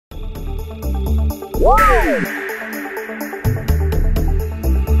Well,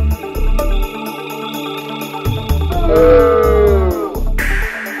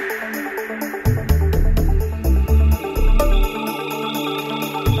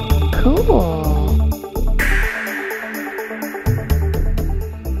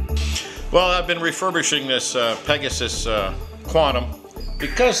 I've been refurbishing this Pegasus Quantum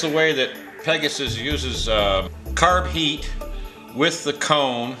because the way that Pegasus uses carb heat with the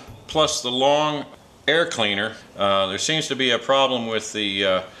cone plus the long air cleaner, there seems to be a problem with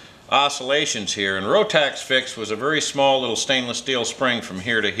the oscillations here. And Rotax fix was a very small little stainless steel spring from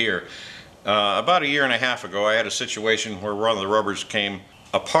here to here. About a year and a half ago I had a situation where one of the rubbers came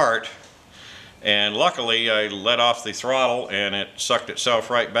apart, and luckily I let off the throttle and it sucked itself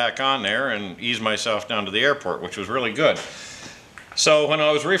right back on there and eased myself down to the airport, which was really good. So when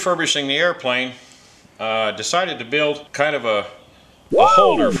I was refurbishing the airplane, I decided to build kind of a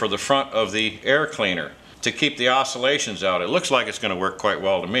holder for the front of the air cleaner to keep the oscillations out. It looks like it's going to work quite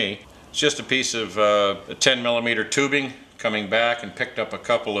well to me. It's just a piece of 10mm tubing coming back, and picked up a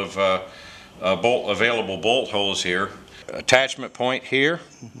couple of available bolt holes here. Attachment point here.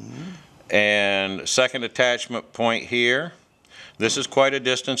 And second attachment point here. This is quite a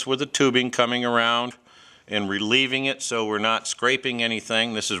distance with the tubing coming around and relieving it so we're not scraping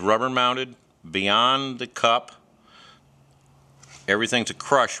anything. This is rubber mounted beyond the cup. Everything's a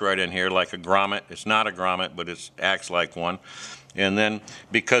crush right in here like a grommet. It's not a grommet, but it acts like one. And then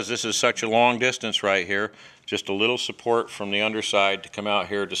because this is such a long distance right here, just a little support from the underside to come out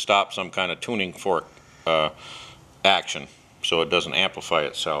here to stop some kind of tuning fork action so it doesn't amplify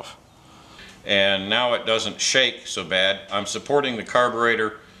itself. And now it doesn't shake so bad. I'm supporting the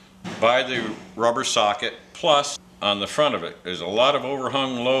carburetor by the rubber socket, plus on the front of it. There's a lot of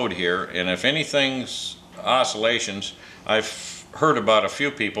overhung load here, and if anything's oscillations, I've heard about a few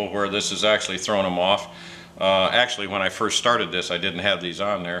people where this has actually thrown them off. Actually, when I first started this, I didn't have these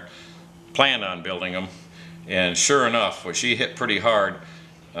on there. Planned on building them, and sure enough, well, she hit pretty hard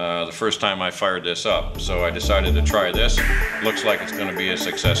the first time I fired this up. So I decided to try this. Looks like it's going to be a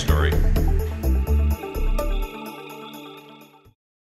success story.